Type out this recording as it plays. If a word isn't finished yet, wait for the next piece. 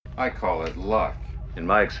I call it luck. In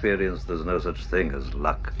my experience, there's no such thing as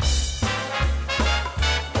luck.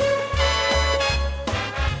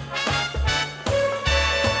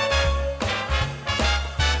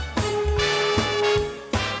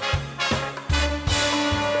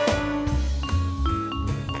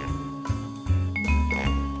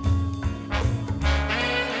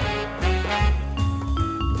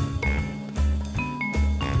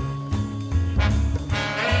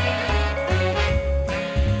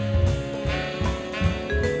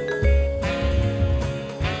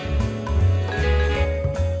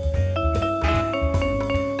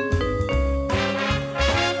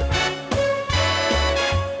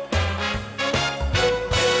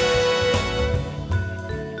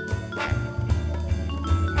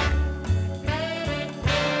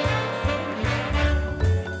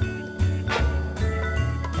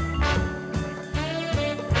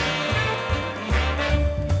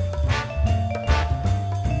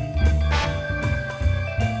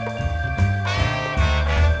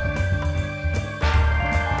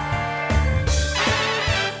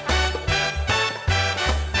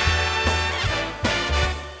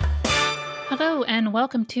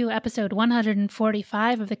 Welcome to episode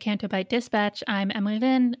 145 of the Canto Bight Dispatch. I'm Emily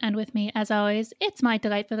Lynn, and with me, as always, it's my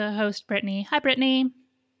delightful host, Brittany. Hi, Brittany.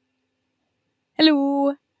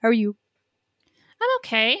 Hello. How are you? I'm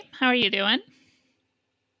okay. How are you doing?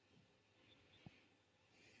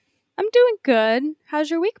 I'm doing good. How's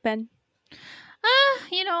your week been?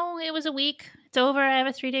 It was a week. It's over. I have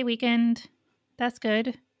a 3-day weekend. That's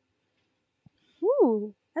good.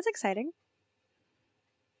 Ooh, that's exciting.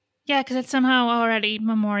 Yeah, because it's somehow already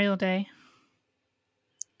Memorial Day.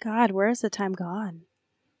 God, where's the time gone?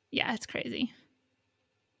 Yeah, it's crazy.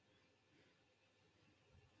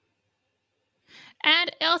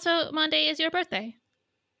 And also, Monday is your birthday.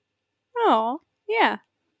 Oh, yeah.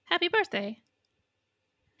 Happy birthday.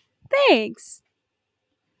 Thanks.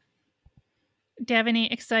 Do you have any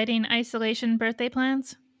exciting isolation birthday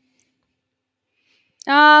plans?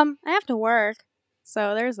 I have to work,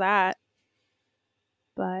 so there's that.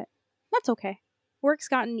 But that's okay. Work's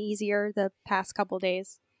gotten easier the past couple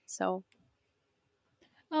days, so.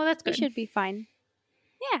 Oh, that's good. It should be fine.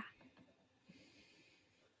 Yeah.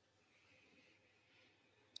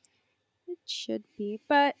 It should be,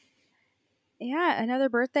 but yeah, another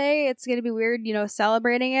birthday. It's going to be weird,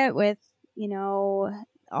 celebrating it with,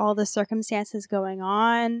 all the circumstances going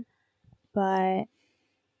on, but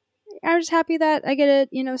I'm just happy that I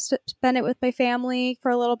get to, spend it with my family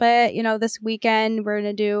for a little bit. This weekend we're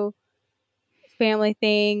going to do family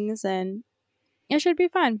things and it should be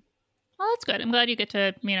fun. Well, that's good. I'm glad you get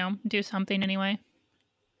to, do something anyway.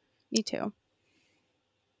 Me too.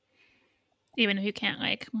 Even if you can't,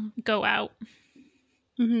 go out.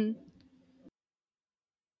 Mm-hmm.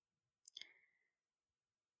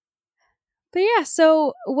 But yeah,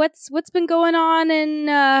 so what's been going on in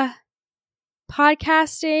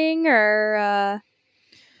podcasting or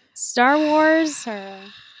Star Wars or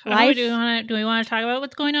life? Do we want to talk about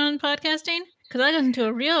what's going on in podcasting? Because I listened to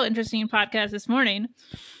a real interesting podcast this morning.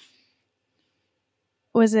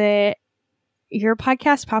 Was it your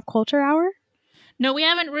podcast, Pop Culture Hour? No, we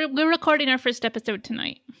haven't. We're recording our first episode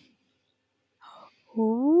tonight.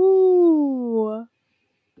 Ooh.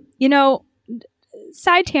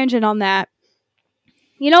 Side tangent on that.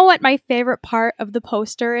 You know what my favorite part of the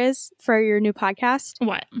poster is for your new podcast?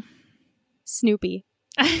 What? Snoopy.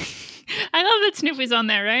 I love that Snoopy's on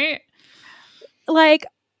there, right?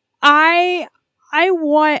 I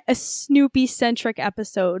want a Snoopy-centric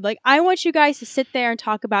episode. I want you guys to sit there and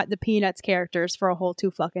talk about the Peanuts characters for a whole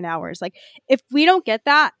 2 fucking hours. If we don't get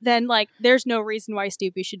that, then, there's no reason why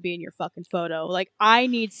Snoopy should be in your fucking photo. I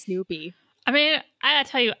need Snoopy. I mean, I gotta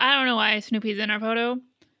tell you, I don't know why Snoopy's in our photo,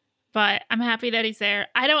 but I'm happy that he's there.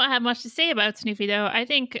 I don't have much to say about Snoopy, though. I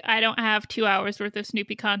think I don't have 2 hours worth of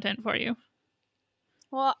Snoopy content for you.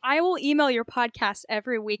 Well, I will email your podcast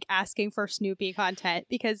every week asking for Snoopy content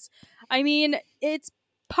because, it's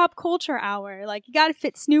Pop Culture Hour. You gotta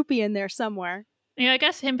fit Snoopy in there somewhere. Yeah, I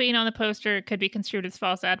guess him being on the poster could be construed as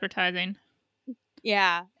false advertising.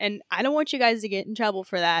 Yeah, and I don't want you guys to get in trouble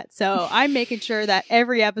for that. So I'm making sure that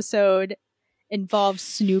every episode involves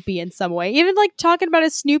Snoopy in some way. Even talking about a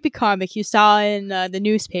Snoopy comic you saw in the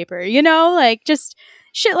newspaper, just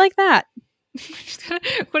shit like that.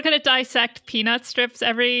 We're gonna dissect peanut strips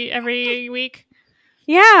every week.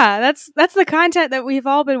 Yeah, that's the content that we've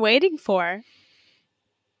all been waiting for.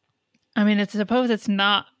 I mean, I suppose it's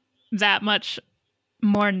not that much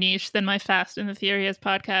more niche than my Fast and the Furious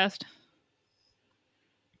podcast.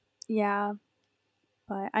 Yeah,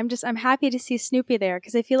 But I'm happy to see Snoopy there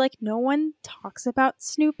because I feel like no one talks about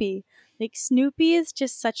Snoopy. Like Snoopy is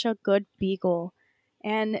just such a good beagle,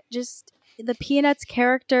 and just the Peanuts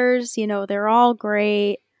characters, they're all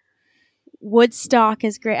great. Woodstock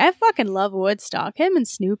is great. I fucking love Woodstock. Him and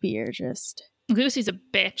Snoopy are just. Lucy's a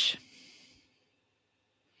bitch.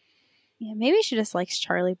 Yeah, maybe she just likes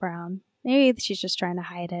Charlie Brown. Maybe she's just trying to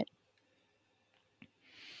hide it.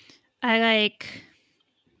 I like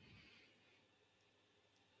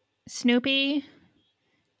Snoopy,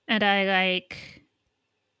 and I like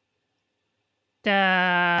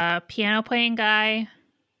the piano playing guy,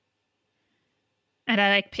 and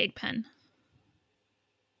I like Pigpen.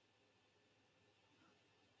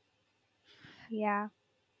 Yeah.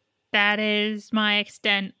 That is my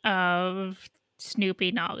extent of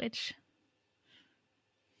Snoopy knowledge.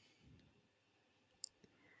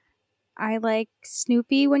 I like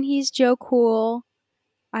Snoopy when he's Joe Cool.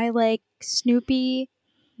 I like Snoopy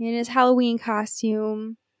in his Halloween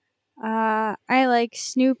costume. I like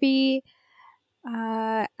Snoopy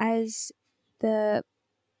as the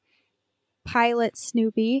pilot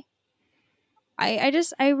Snoopy. I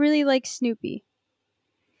really like Snoopy.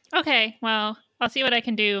 Okay, well, I'll see what I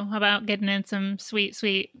can do about getting in some sweet,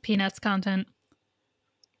 sweet Peanuts content.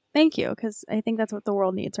 Thank you, because I think that's what the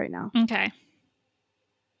world needs right now. Okay.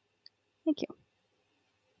 Thank you.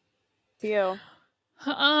 To you.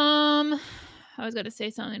 I was going to say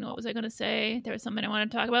something. What was I going to say? There was something I wanted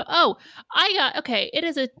to talk about. Oh,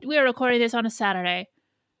 we are recording this on a Saturday.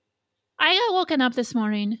 I got woken up this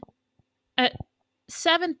morning at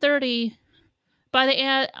 7:30 by the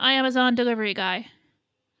Amazon delivery guy.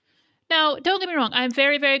 Now, don't get me wrong. I'm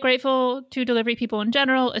very, very grateful to delivery people in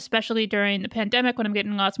general, especially during the pandemic when I'm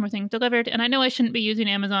getting lots more things delivered. And I know I shouldn't be using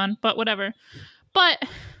Amazon, but whatever. But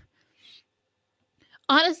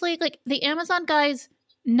honestly, like, the Amazon guys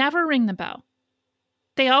never ring the bell.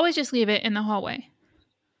 They always just leave it in the hallway.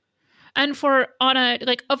 And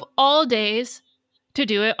of all days to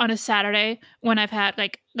do it on a Saturday when I've had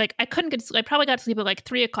I couldn't get to sleep. I probably got to sleep at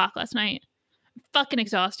 3:00 last night. Fucking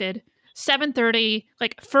exhausted. 7:30,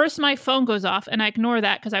 first my phone goes off and I ignore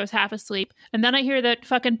that because I was half asleep. And then I hear that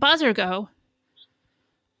fucking buzzer go.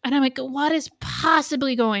 And I'm like, what is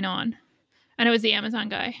possibly going on? And it was the Amazon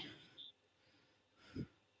guy.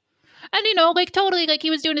 And, totally, he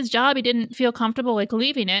was doing his job. He didn't feel comfortable,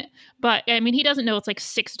 leaving it. But, I mean, he doesn't know it's,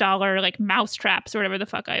 $6, mouse traps or whatever the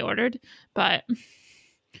fuck I ordered. But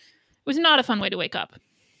it was not a fun way to wake up.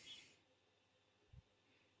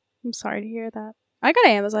 I'm sorry to hear that. I got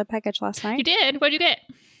an Amazon package last night. You did? What'd you get?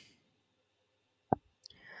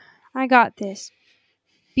 I got this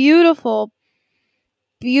beautiful,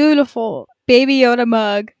 beautiful Baby Yoda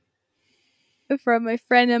mug from my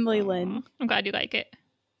friend Emily Lynn. I'm glad you like it.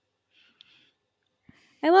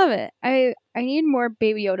 I love it. I need more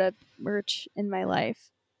Baby Yoda merch in my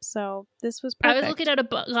life. So this was perfect. I was looking at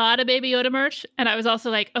a lot of Baby Yoda merch, and I was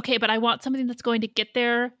also like, okay, but I want something that's going to get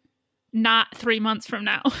there not 3 months from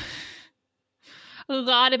now. A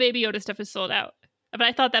lot of Baby Yoda stuff is sold out. But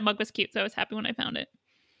I thought that mug was cute, so I was happy when I found it.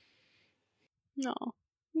 No,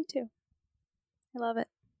 me too. I love it.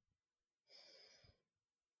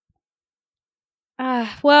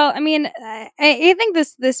 Well, I mean, I think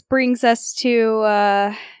this brings us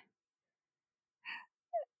to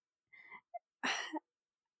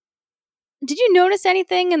did you notice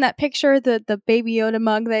anything in that picture, the Baby Yoda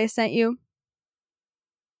mug that I sent you?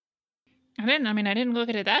 I didn't look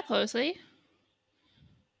at it that closely.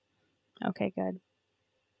 Okay, good.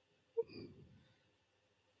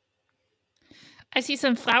 I see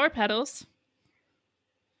some flower petals.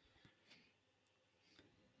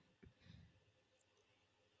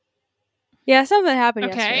 Yeah, something happened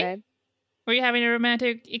yesterday. Were you having a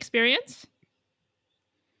romantic experience?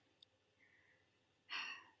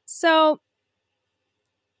 So,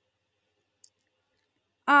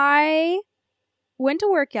 I went to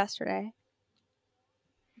work yesterday.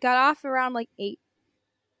 Got off around 8.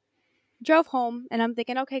 Drove home, and I'm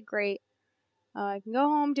thinking, okay, great. I can go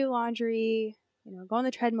home, do laundry, go on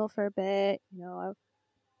the treadmill for a bit. I've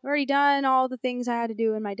already done all the things I had to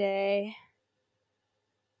do in my day.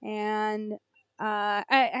 And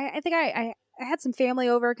I think I had some family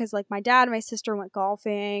over because my dad and my sister went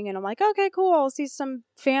golfing, and I'm like, okay, cool, I'll see some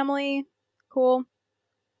family. Cool.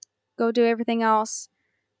 Go do everything else.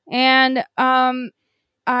 And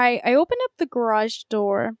I opened up the garage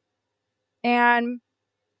door, and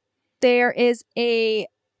there is a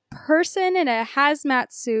person in a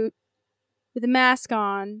hazmat suit with a mask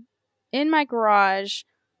on in my garage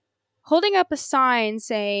holding up a sign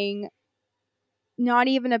saying, "Not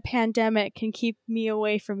even a pandemic can keep me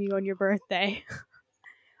away from you on your birthday."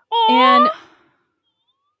 Aww. And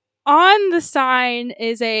on the sign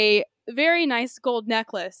is a very nice gold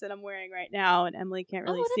necklace that I'm wearing right now, and Emily can't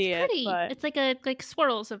really that's see pretty. it. But It's like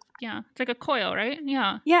swirls of it's like a coil, right?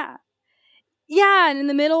 Yeah. Yeah, and in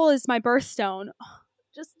the middle is my birthstone.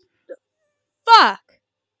 Just fuck.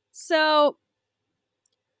 So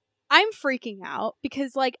I'm freaking out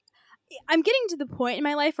because like I'm getting to the point in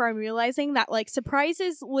my life where I'm realizing that like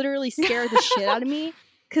surprises literally scare the shit out of me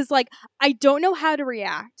because like I don't know how to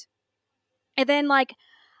react. And then like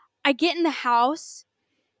I get in the house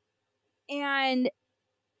and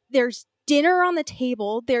there's dinner on the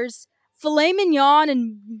table. There's filet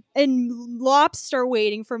mignon and lobster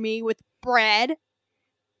waiting for me with bread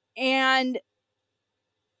and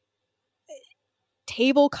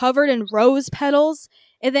table covered in rose petals.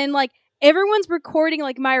 And then like everyone's recording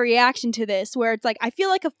like my reaction to this where it's like I feel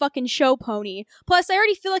like a fucking show pony. Plus I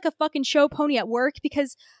already feel like a fucking show pony at work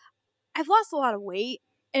because I've lost a lot of weight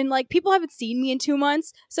and like people haven't seen me in 2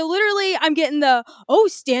 months. So literally I'm getting the, oh,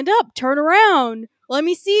 stand up, turn around, let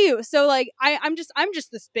me see you. So like I'm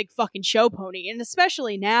just this big fucking show pony, and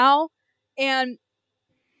especially now. And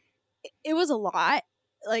it was a lot.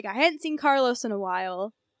 Like I hadn't seen Carlos in a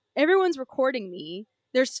while. Everyone's recording me.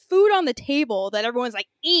 There's food on the table that everyone's like,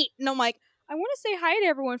 eat. And I'm like, I want to say hi to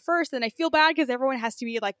everyone first. And I feel bad because everyone has to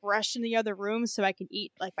be like rushed in the other room so I can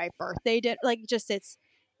eat like my birthday dinner. Like just it's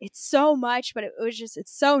so much, but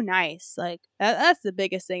it's so nice. Like that's the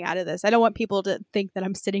biggest thing out of this. I don't want people to think that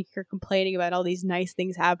I'm sitting here complaining about all these nice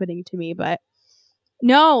things happening to me, but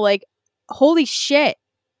no, like holy shit.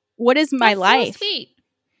 What is my life? So sweet.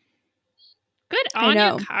 Good on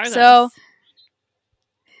you, Carlos.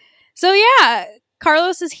 So yeah,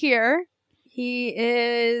 Carlos is here. He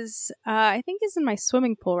is, I think he's in my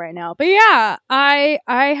swimming pool right now. But yeah, I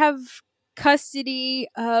have custody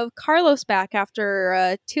of Carlos back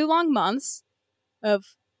after 2 long months of,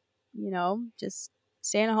 just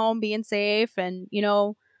staying at home, being safe, and,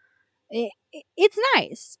 it's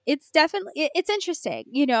nice. It's definitely, it's interesting,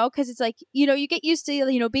 because it's like, you get used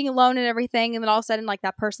to, being alone and everything. And then all of a sudden, like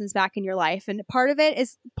that person's back in your life. And part of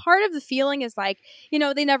the feeling is like,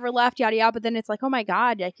 they never left, yada, yada. But then it's like, oh my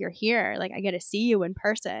God, like you're here. Like I get to see you in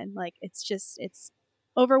person. Like it's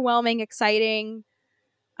overwhelming, exciting.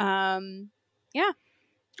 Yeah.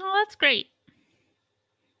 Oh, that's great.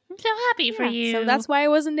 I'm so happy for you. So that's why I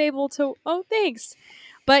wasn't able to, oh, thanks.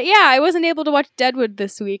 But yeah, I wasn't able to watch Deadwood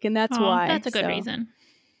this week, and that's why. That's a good reason.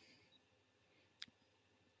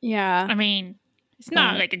 Yeah. I mean, it's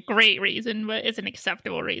not like a great reason, but it's an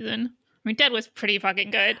acceptable reason. I mean, Deadwood's pretty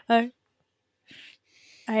fucking good.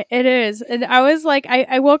 It is. And I was like,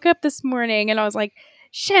 I woke up this morning and I was like,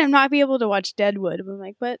 shit, I'm not be able to watch Deadwood. But I'm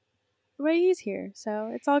like, but he's here,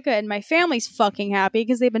 so it's all good. And my family's fucking happy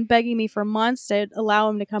because they've been begging me for months to allow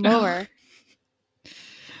him to come over.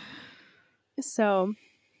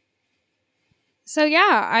 So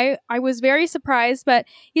yeah, I was very surprised, but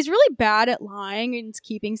he's really bad at lying and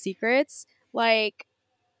keeping secrets. Like,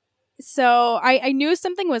 so I knew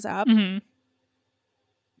something was up,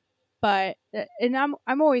 but and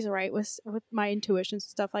I'm always right with my intuitions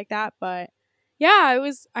and stuff like that. But yeah,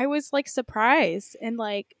 I was like surprised, and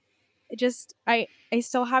like just I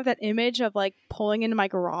still have that image of like pulling into my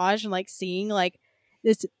garage and like seeing like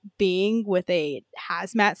this being with a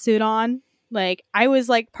hazmat suit on. Like, I was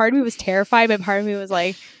like, part of me was terrified, but part of me was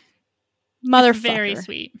like, motherfucker. It's very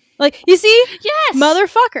sweet. Like, you see? Yes!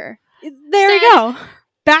 Motherfucker. There we go.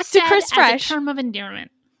 Back to Chris Fresh. As a term of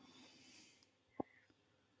endearment.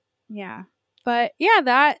 Yeah. But yeah,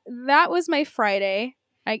 that was my Friday.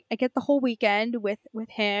 I get the whole weekend with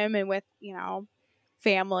him and with,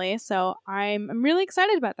 family. So I'm really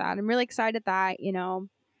excited about that. I'm really excited that,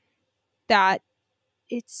 that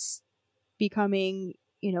it's becoming,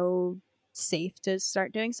 safe to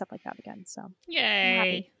start doing stuff like that again. So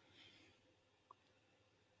yay.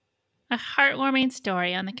 A heartwarming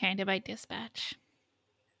story on the Kind of Bite Dispatch.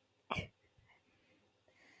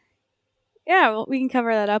 Yeah, well, we can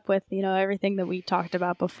cover that up with, everything that we talked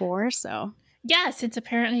about before, so. Yeah, since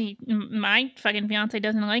apparently my fucking fiance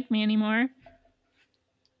doesn't like me anymore.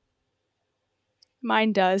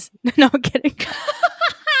 Mine does. No, I'm kidding.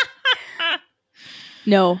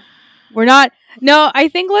 No. We're not. No, I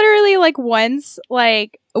think literally like once,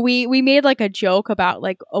 like we made like a joke about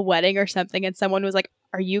like a wedding or something, and someone was like,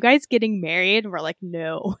 "Are you guys getting married?" And we're like,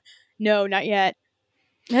 "No, not yet."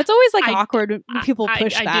 And it's always like awkward when people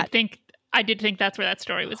push that. I did think that's where that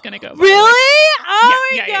story was going to go. Really? Oh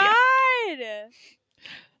my God! Yeah.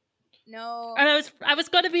 No. And I was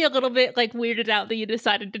going to be a little bit like weirded out that you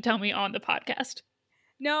decided to tell me on the podcast.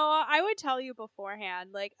 No, I would tell you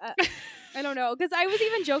beforehand. Like, I don't know. Because I was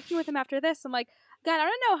even joking with him after this. I'm like, God, I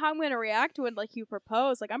don't know how I'm gonna react when like you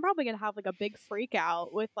propose. Like I'm probably gonna have like a big freak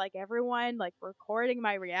out with like everyone like recording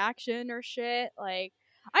my reaction or shit. Like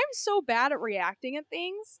I'm so bad at reacting at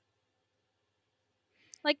things.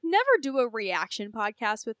 Like never do a reaction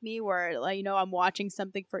podcast with me where like I'm watching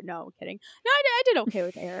something for no kidding. No, I did okay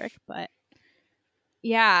with Eric, but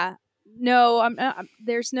yeah, no,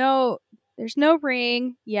 there's no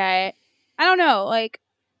ring yet. I don't know. Like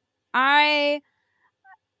I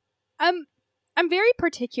I'm very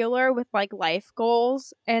particular with like life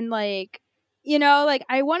goals and like like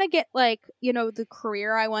I want to get like the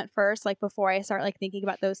career I want first like before I start like thinking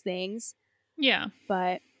about those things. Yeah.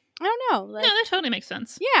 But I don't know. Like, no, that totally makes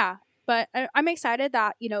sense. Yeah. But I'm excited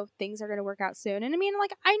that, things are going to work out soon. And I mean,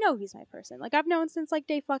 like, I know he's my person. Like, I've known since, like,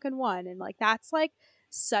 day fucking one. And, like, that's, like,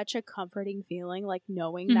 such a comforting feeling, like,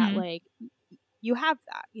 knowing that, like, you have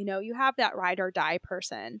that, you have that ride or die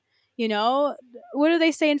person. What do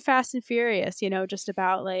they say in Fast and Furious, just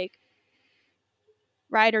about, like,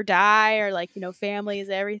 ride or die or, like, family is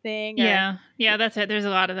everything. Or, yeah, that's it. There's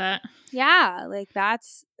a lot of that. Yeah, like,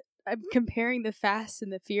 I'm comparing the Fast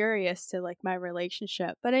and the Furious to like my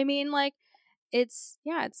relationship, but I mean, like, it's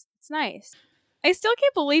nice. I still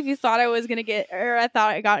can't believe you thought I was gonna I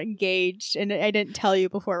thought I got engaged, and I didn't tell you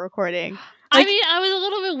before recording. Like, I mean, I was a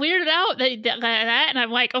little bit weirded out that, and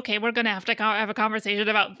I'm like, okay, we're gonna have to have a conversation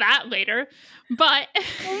about that later. But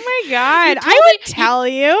oh my god, I would tell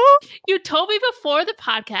you. You told me before the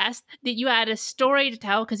podcast that you had a story to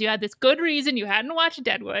tell because you had this good reason you hadn't watched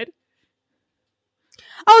Deadwood.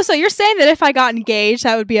 Oh, so you're saying that if I got engaged,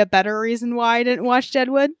 that would be a better reason why I didn't watch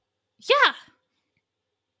Deadwood? Yeah.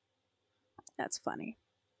 That's funny.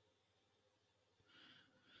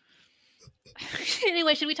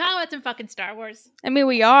 Anyway, should we talk about some fucking Star Wars? I mean,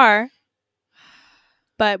 we are.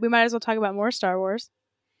 But we might as well talk about more Star Wars.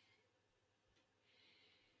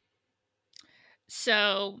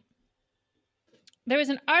 So, there was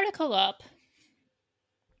an article up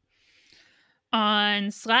on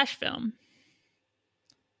 /Film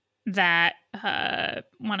that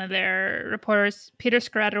one of their reporters, Peter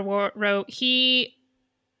Scratter, wrote. He's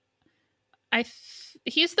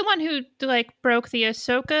the one who like broke the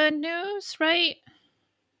Ahsoka news, right?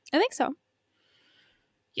 I think so.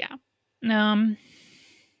 Yeah. And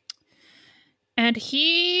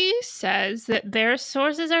he says that their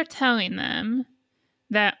sources are telling them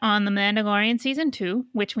that on The Mandalorian Season 2,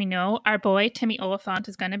 which we know our boy Timmy Oliphant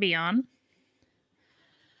is going to be on,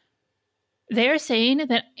 they're saying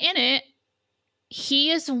that in it,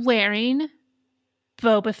 he is wearing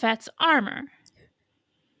Boba Fett's armor.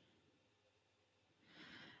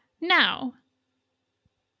 Now,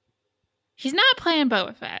 he's not playing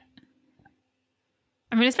Boba Fett.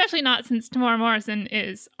 I mean, especially not since Tamora Morrison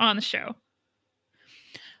is on the show.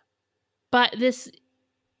 But this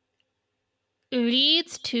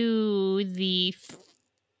leads to the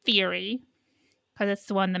theory, because it's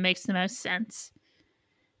the one that makes the most sense,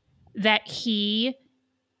 that he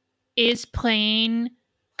is playing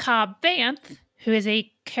Cobb Vanth, who is a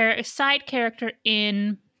side character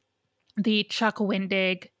in the Chuck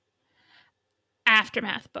Wendig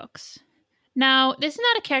Aftermath books. Now, this is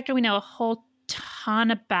not a character we know a whole ton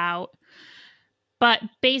about, but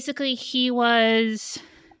basically he was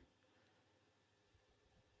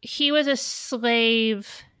a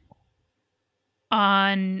slave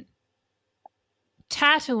on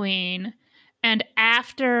Tatooine, and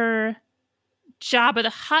after Jabba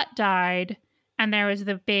the Hutt died and there was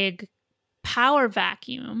the big power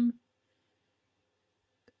vacuum,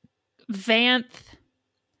 Vanth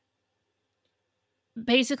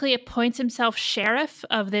basically appoints himself sheriff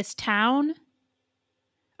of this town,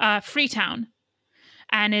 Freetown,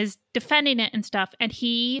 and is defending it and stuff. And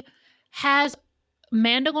he has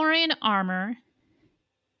Mandalorian armor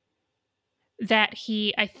that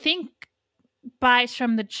he, I think, buys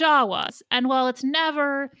from the Jawas. And while it's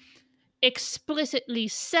never explicitly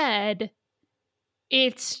said,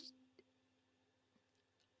 it's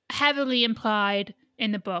heavily implied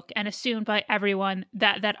in the book and assumed by everyone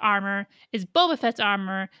that that armor is Boba Fett's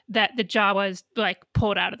armor that the Jawas like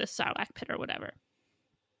pulled out of the Sarlacc pit or whatever.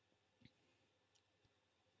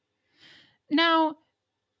 Now,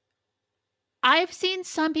 I've seen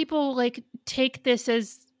some people like take this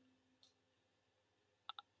as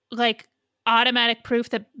like automatic proof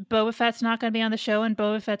that Boba Fett's not going to be on the show and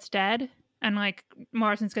Boba Fett's dead and like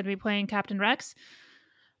Morrison's going to be playing Captain Rex.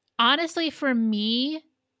 Honestly, for me,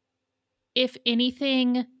 if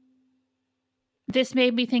anything, this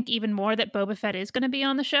made me think even more that Boba Fett is going to be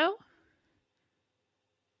on the show.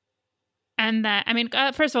 And that, I mean,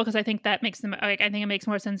 first of all, because I think that makes them, like, I think it makes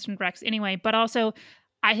more sense than Rex anyway, but also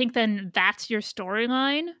I think then that's your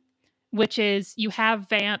storyline. which is you have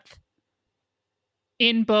Vanth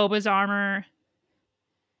in Boba's armor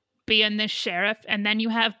being this sheriff, and then you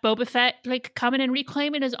have Boba Fett like coming and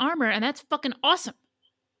reclaiming his armor, and that's fucking awesome.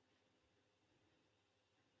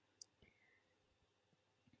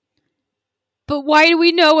 But why do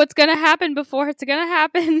we know what's gonna happen before it's gonna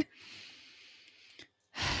happen?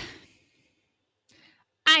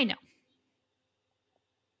 I know.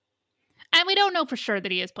 And we don't know for sure that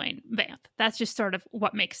he is playing Vanth. That's just sort of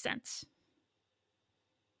what makes sense.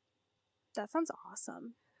 That sounds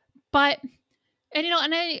awesome. But, and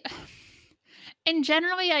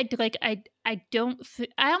generally I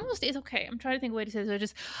almost, it's okay. I'm trying to think of a way to say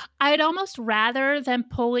this. I'd almost rather than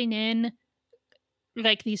pulling in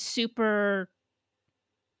like these super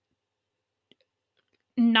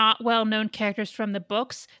not well-known characters from the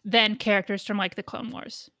books than characters from like the Clone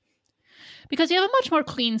Wars. Because you have a much more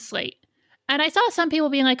clean slate. And I saw some people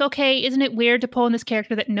being like, okay, isn't it weird to pull in this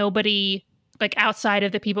character that nobody, like outside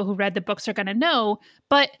of the people who read the books, are going to know?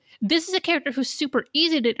 But this is a character who's super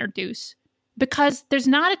easy to introduce because there's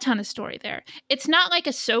not a ton of story there. It's not like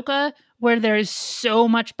Ahsoka where there's so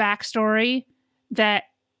much backstory that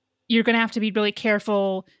you're going to have to be really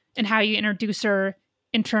careful in how you introduce her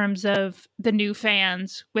in terms of the new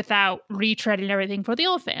fans without retreading everything for the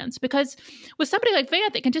old fans. Because with somebody like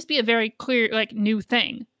Vanth, it can just be a very clear, like, new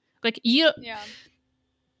thing. Like,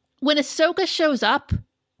 when Ahsoka shows up,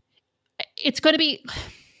 it's going to be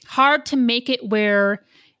hard to make it where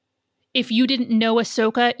if you didn't know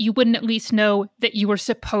Ahsoka, you wouldn't at least know that you were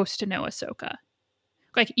supposed to know Ahsoka.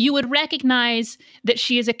 Like, you would recognize that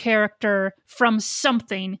she is a character from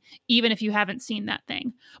something, even if you haven't seen that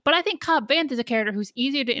thing. But I think Cobb Vanth is a character who's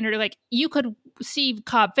easier to enter. Like, you could see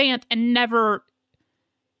Cobb Vanth and never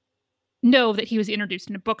know that he was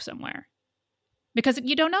introduced in a book somewhere. Because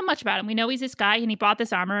you don't know much about him. We know he's this guy and he bought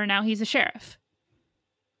this armor and now he's a sheriff.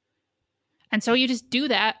 And so you just do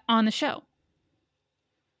that on the show.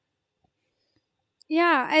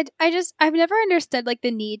 Yeah, I've never understood like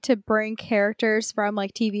the need to bring characters from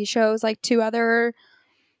like TV shows like to other,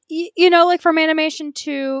 like from animation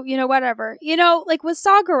to, whatever. Like with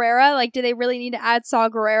Saw Gerrera, like do they really need to add Saw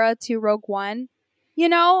Gerrera to Rogue One?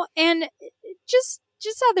 And just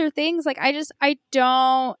other things. Like I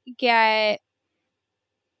don't get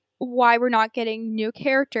why we're not getting new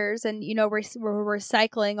characters and, we're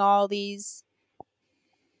recycling all these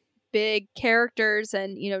big characters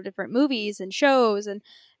and different movies and shows, and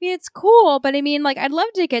I mean it's cool, but I mean like I'd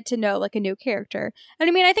love to get to know like a new character. And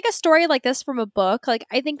I mean I think a story like this from a book, like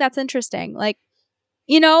I think that's interesting, like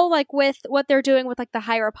like with what they're doing with like the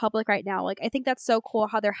High Republic right now, like I think that's so cool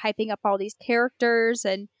how they're hyping up all these characters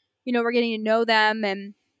and we're getting to know them.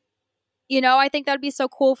 And I think that would be so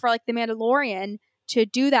cool for like the Mandalorian to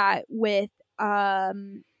do that with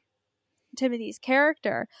Timothy's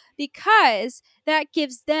character, because that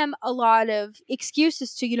gives them a lot of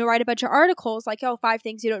excuses to write a bunch of articles like 5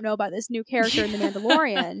 things you don't know about this new character in the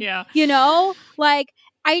Mandalorian. Yeah. Like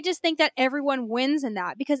I just think that everyone wins in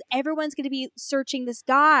that, because everyone's going to be searching this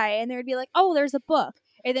guy and they're going to be like, oh, there's a book.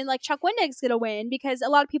 And then like Chuck Wendig's going to win because a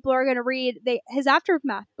lot of people are going to read his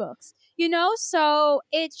Aftermath books, so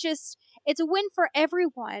it's a win for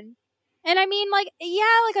everyone. And I mean like, yeah,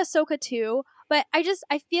 like Ahsoka too, but I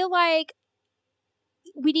feel like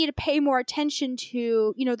we need to pay more attention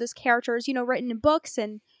to, those characters, written in books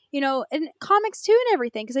and, and comics too and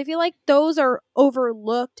everything. Because I feel like those are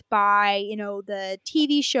overlooked by, the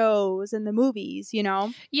TV shows and the movies,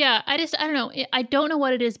 Yeah, I don't know. I don't know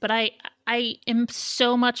what it is, but I am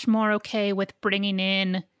so much more okay with bringing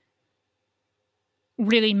in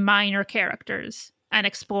really minor characters and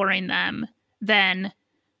exploring them than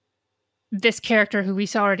this character who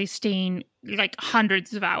we've already seen like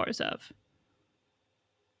hundreds of hours of.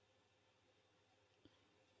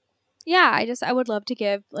 Yeah, I would love to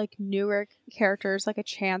give like newer characters like a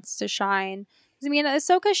chance to shine. I mean,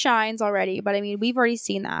 Ahsoka shines already, but I mean, we've already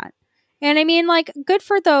seen that. And I mean, like, good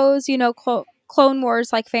for those, Clone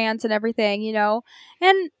Wars like fans and everything,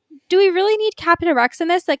 And do we really need Captain Rex in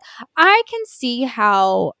this? Like, I can see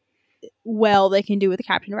how well they can do with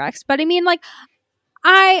Captain Rex, but I mean, like,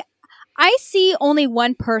 I see only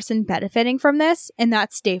one person benefiting from this, and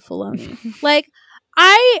that's Dave Filoni. Like,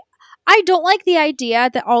 I don't like the idea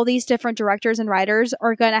that all these different directors and writers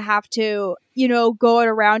are going to have to, go at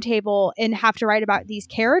a round table and have to write about these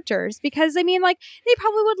characters, because I mean, like, they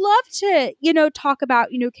probably would love to, talk about,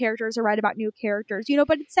 characters or write about new characters,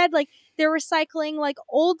 but instead, like, they're recycling like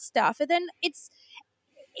old stuff. And then it's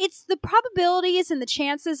the probabilities and the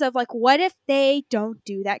chances of like, what if they don't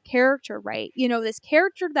do that character right? This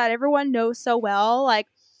character that everyone knows so well, like,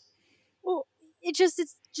 well, it's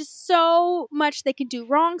just so much they can do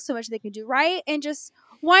wrong, so much they can do right, and just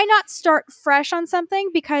why not start fresh on something?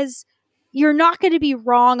 Because you're not going to be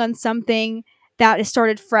wrong on something that is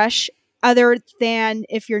started fresh, other than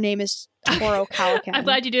if your name is Toro Calican. I'm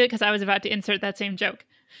glad you did it because I was about to insert that same joke.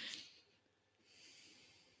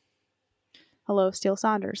 Hello, Steele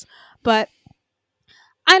Saunders. But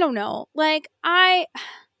I don't know. Like, I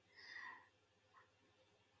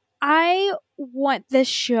want this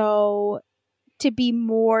show to be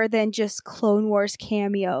more than just Clone Wars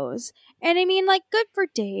cameos. And I mean, like, good for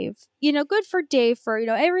Dave. You know, good for Dave for, you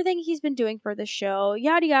know, everything he's been doing for the show,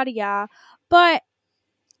 yada, yada, yada. But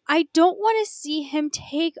I don't want to see him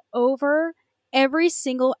take over every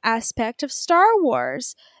single aspect of Star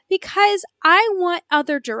Wars, because I want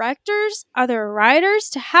other directors, other writers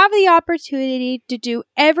to have the opportunity to do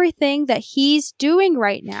everything that he's doing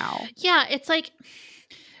right now. Yeah, it's like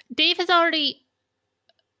Dave has already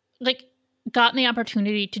like gotten the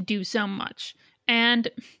opportunity to do so much. And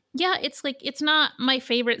yeah, it's like it's not my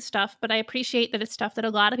favorite stuff, but I appreciate that it's stuff that a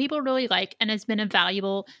lot of people really like and has been a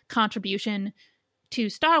valuable contribution to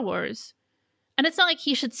Star Wars. And it's not like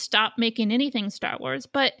he should stop making anything Star Wars,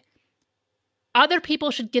 but other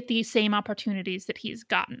people should get these same opportunities that he's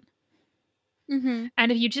gotten. Mm-hmm.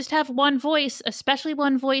 And if you just have one voice, especially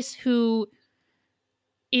one voice who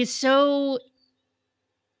is so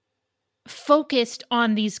focused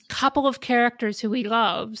on these couple of characters who he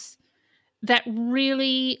loves, that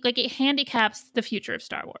really, like, it handicaps the future of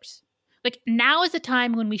Star Wars. Like, now is the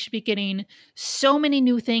time when we should be getting so many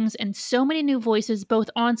new things and so many new voices, both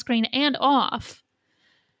on screen and off,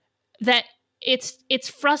 that it's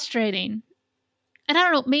frustrating. And I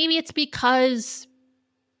don't know, maybe it's because,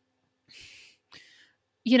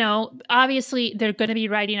 you know, obviously they're going to be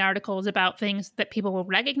writing articles about things that people will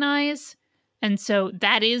recognize. And so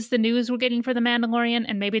that is the news we're getting for The Mandalorian.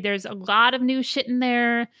 And maybe there's a lot of new shit in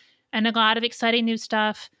there and a lot of exciting new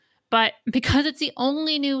stuff. But because it's the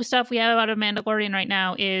only new stuff we have about a Mandalorian right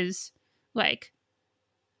now is like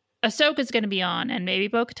Ahsoka's going to be on, and maybe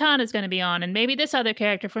Bo-Katan is going to be on, and maybe this other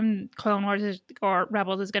character from Clone Wars or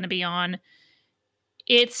Rebels is going to be on.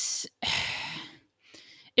 It's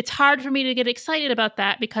hard for me to get excited about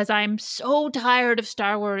that because I'm so tired of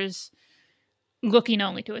Star Wars looking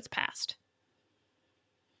only to its past.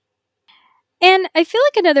 And I feel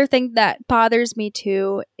like another thing that bothers me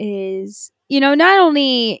too is, you know, not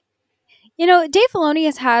only, you know, Dave Filoni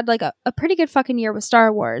has had like a pretty good fucking year with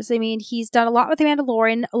Star Wars. I mean, he's done a lot with The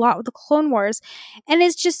Mandalorian, a lot with the Clone Wars, and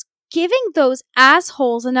is just giving those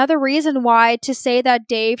assholes another reason why to say that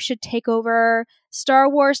Dave should take over Star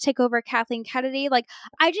Wars, take over Kathleen Kennedy. Like,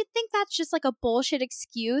 I just think that's just like a bullshit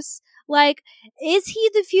excuse. Like, is he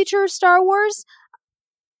the future of Star Wars?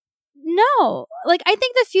 No. Like, I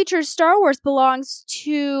think the future of Star Wars belongs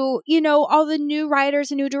to, you know, all the new writers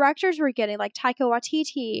and new directors we're getting, like Taika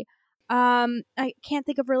Waititi. I can't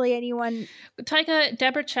think of really anyone. Taika,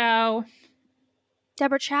 Deborah Chow.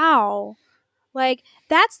 Like,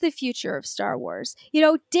 that's the future of Star Wars. You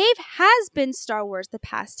know, Dave has been Star Wars the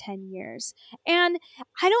past 10 years. And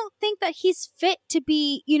I don't think that he's fit to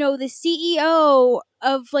be, you know, the CEO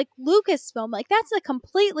of, like, Lucasfilm. Like, that's a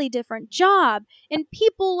completely different job. And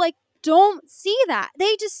people, like, don't see that.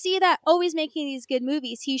 They just see that, oh, he's making these good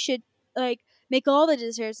movies. He should, like, make all the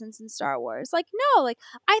decisions in Star Wars. Like, no. Like,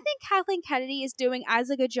 I think Kathleen Kennedy is doing as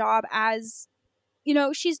a good job as, you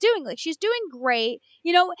know, she's doing. Like, she's doing great,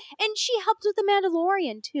 you know, and she helped with The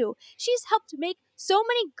Mandalorian too. She's helped make so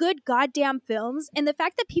many good goddamn films, and the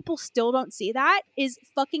fact that people still don't see that is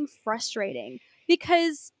fucking frustrating,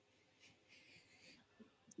 because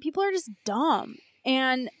people are just dumb.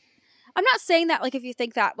 And I'm not saying that, like, if you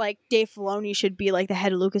think that, like, Dave Filoni should be, like, the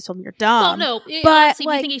head of Lucasfilm, you're dumb. Well, no. But, honestly,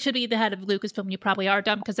 like, if you think he should be the head of Lucasfilm, you probably are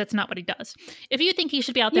dumb, because that's not what he does. If you think he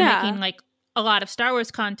should be out there making, like, a lot of Star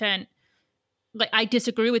Wars content, like, I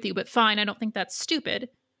disagree with you, but fine, I don't think that's stupid.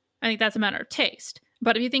 I think that's a matter of taste.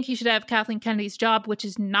 But if you think he should have Kathleen Kennedy's job, which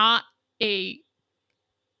is not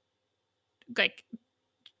like,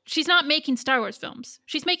 she's not making Star Wars films.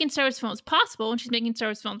 She's making Star Wars films possible, and she's making Star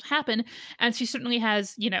Wars films happen, and she certainly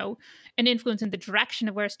has, you know, an influence in the direction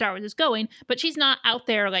of where Star Wars is going, but she's not out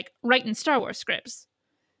there, like, writing Star Wars scripts.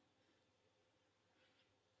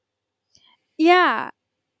 Yeah,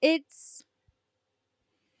 it's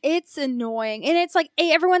annoying. And it's like,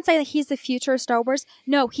 hey, everyone say that he's the future of Star Wars.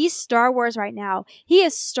 No, he's Star Wars right now. He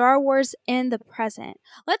is Star Wars in the present.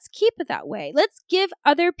 Let's keep it that way. Let's give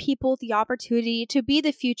other people the opportunity to be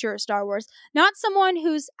the future of Star Wars, not someone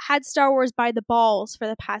who's had Star Wars by the balls for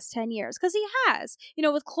the past 10 years, because he has. You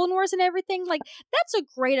know, with Clone Wars and everything, like, that's a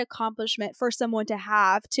great accomplishment for someone to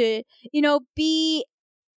have, to, you know, be,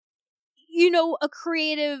 a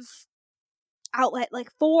creative outlet like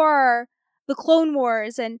for the Clone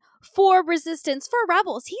Wars and for Resistance, for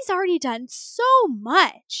Rebels. He's already done so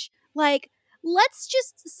much. Like, let's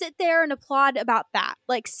just sit there and applaud about that.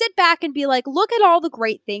 Like, sit back and be like, look at all the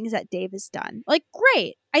great things that Dave has done. Like,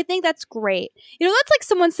 great. I think that's great. That's like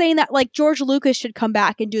someone saying that like George Lucas should come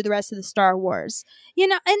back and do the rest of the Star Wars.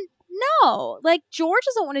 And no, like George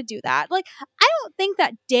doesn't want to do that. Like, I don't think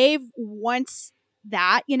that Dave wants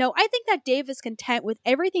that. I think that Dave is content with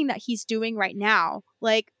everything that he's doing right now.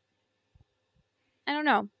 Like, I don't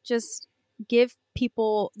know, just give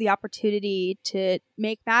people the opportunity to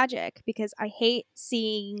make magic, because I hate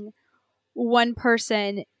seeing one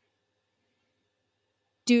person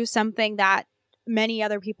do something that many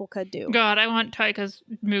other people could do. God, I want Taika's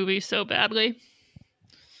movie so badly.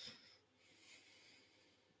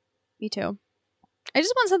 Me too. I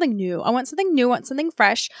just want something new. I want something new. I want something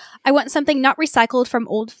fresh. I want something not recycled from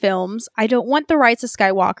old films. I don't want The Rise of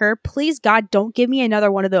Skywalker. Please, God, don't give me another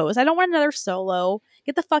one of those. I don't want another Solo.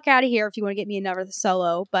 Get the fuck out of here if you want to get me another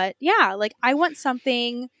Solo. But yeah, like, I want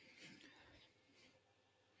something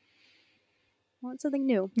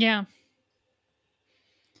new. Yeah.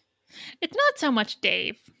 It's not so much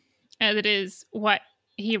Dave as it is what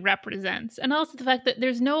he represents. And also the fact that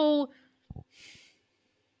there's no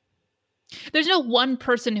one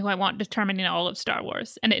person who I want determining all of Star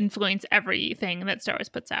Wars and influence everything that Star Wars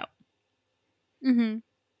puts out. Mm-hmm.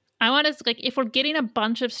 I want us, like, if we're getting a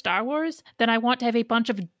bunch of Star Wars, then I want to have a bunch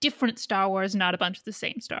of different Star Wars, not a bunch of the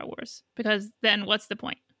same Star Wars. Because then what's the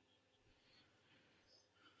point?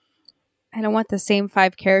 I don't want the same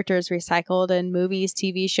 5 characters recycled in movies,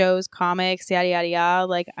 TV shows, comics, yada yada yada.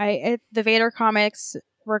 Like, the Vader comics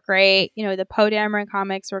were great. The Poe Dameron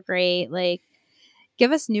comics were great. Like,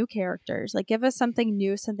 give us new characters. Like, give us something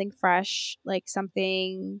new, something fresh. Like,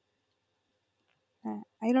 something.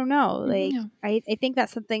 I don't know. Like, Yeah. I think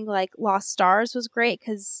that something like Lost Stars was great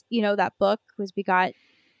because that book was, we got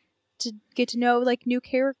to get to know like new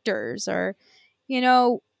characters, or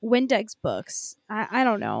Windeg's books. I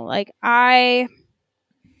don't know. Like, I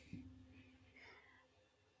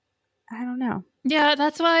don't know. Yeah,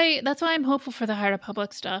 that's why I'm hopeful for the High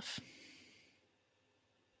Republic stuff.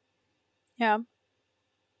 Yeah.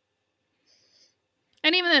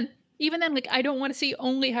 And even then, like, I don't want to see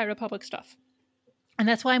only High Republic stuff. And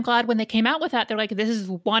that's why I'm glad when they came out with that, they're like, this is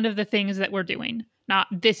one of the things that we're doing, not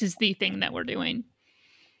this is the thing that we're doing.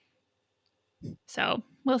 So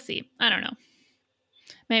we'll see. I don't know.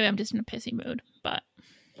 Maybe I'm just in a pissy mood, but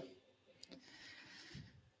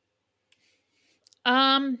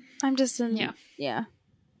I'm just in, yeah.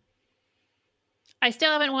 I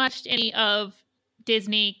still haven't watched any of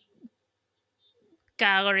Disney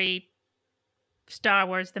Gallery Star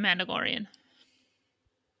Wars The Mandalorian.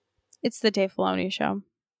 It's the Dave Filoni show.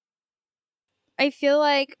 I feel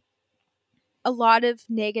like a lot of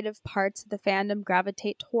negative parts of the fandom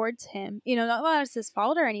gravitate towards him. Not that it's his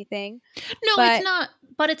fault or anything. No, it's not.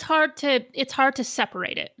 But it's hard to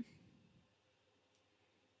separate it.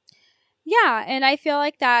 Yeah, and I feel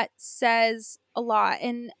like that says a lot.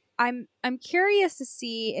 And I'm curious to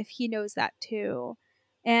see if he knows that too.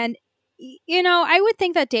 And I would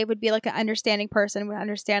think that Dave would be like an understanding person, would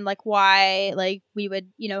understand like why like we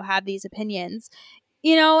would, have these opinions.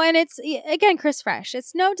 And it's, again, Chris Fresh.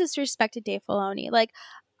 It's no disrespect to Dave Filoni. Like,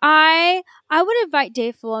 I would invite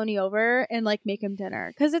Dave Filoni over and like make him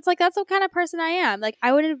dinner, because it's like, that's the kind of person I am. Like,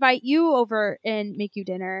 I would invite you over and make you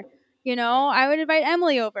dinner. I would invite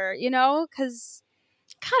Emily over. Because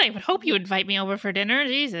God, I would hope you invite me over for dinner.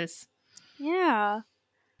 Jesus. Yeah.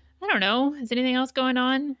 I don't know. Is anything else going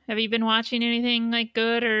on? Have you been watching anything like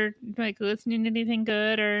good, or like listening to anything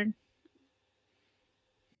good, or?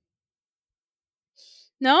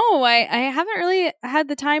 No, I haven't really had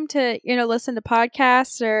the time to, listen to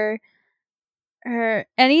podcasts or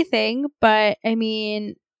anything, but I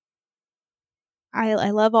mean,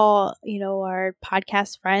 I love all, our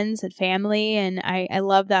podcast friends and family, and I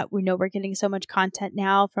love that we're getting so much content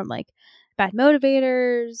now from like Bad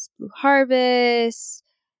Motivators, Blue Harvest,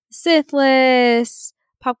 Sithless,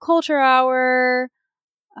 Pop Culture Hour,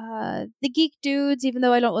 the Geek Dudes, even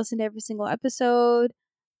though I don't listen to every single episode.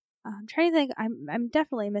 I'm trying to think. I'm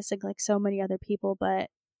definitely missing like so many other people,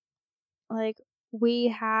 but like, we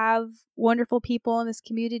have wonderful people in this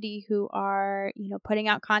community who are, putting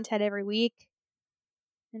out content every week,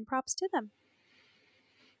 and props to them.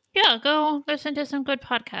 Yeah, go listen to some good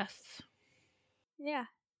podcasts. Yeah.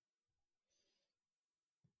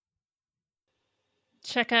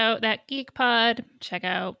 Check out that Geek Pod. Check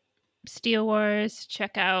out Steel Wars.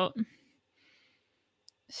 Check out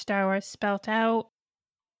Star Wars Spelt Out.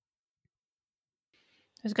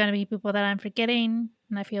 There's going to be people that I'm forgetting,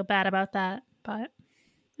 and I feel bad about that. But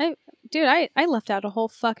I left out a whole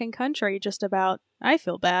fucking country just about. I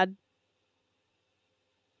feel bad.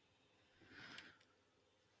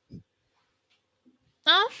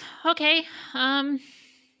 Oh, okay. I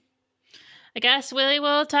guess Willie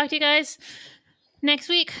will talk to you guys next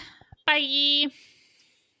week. Bye.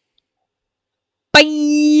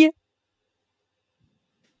 Bye.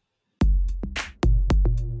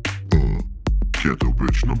 Ghetto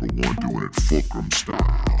bitch number 1 doing it fulcrum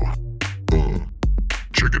style.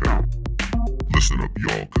 Check it out. Listen up,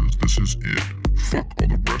 y'all, cause this is it. Fuck all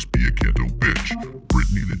the rest, be a Canto bitch.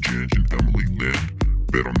 Brittany the Ginge and Emily Lynn.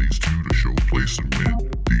 Bet on these two to show place and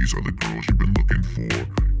win. These are the girls you've been looking for.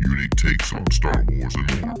 Unique takes on Star Wars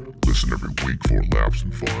and more. Listen every week for laughs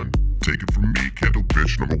and fun. Take it from me, Canto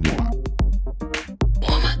bitch number 1.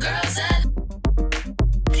 All my girls at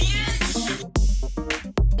bitch.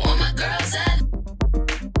 All my girls at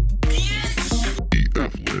bitch.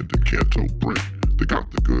 EF Lind and Canto Brit. They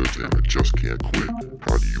got the goods and I just can't quit.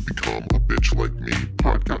 How do you become a bitch like me?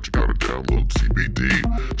 Podcast, you gotta download CBD.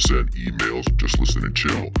 Send emails, just listen and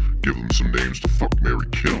chill. Give them some names to fuck, marry,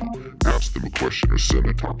 kill. Ask them a question or send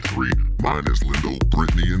a top 3. Mine is Lindo,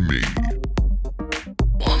 Brittany, and me.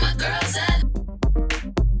 All my girls at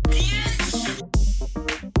bitch.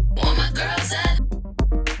 All my girls at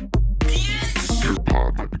bitch. Your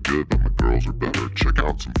pod might be good, but my girls are better. Check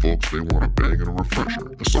out some folks, they want a bang and a refresher.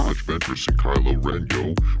 Asajj Ventress and Kylo Ren,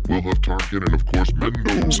 yo. We'll have Tarkin and of course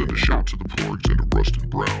Mendo. Send a shout to the Porgs and to Rustin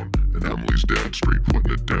Brown. And Emily's dad straight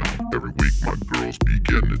putting it down. Every week my girls be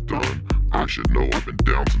getting it done. I should know, I've been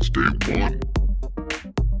down since day 1.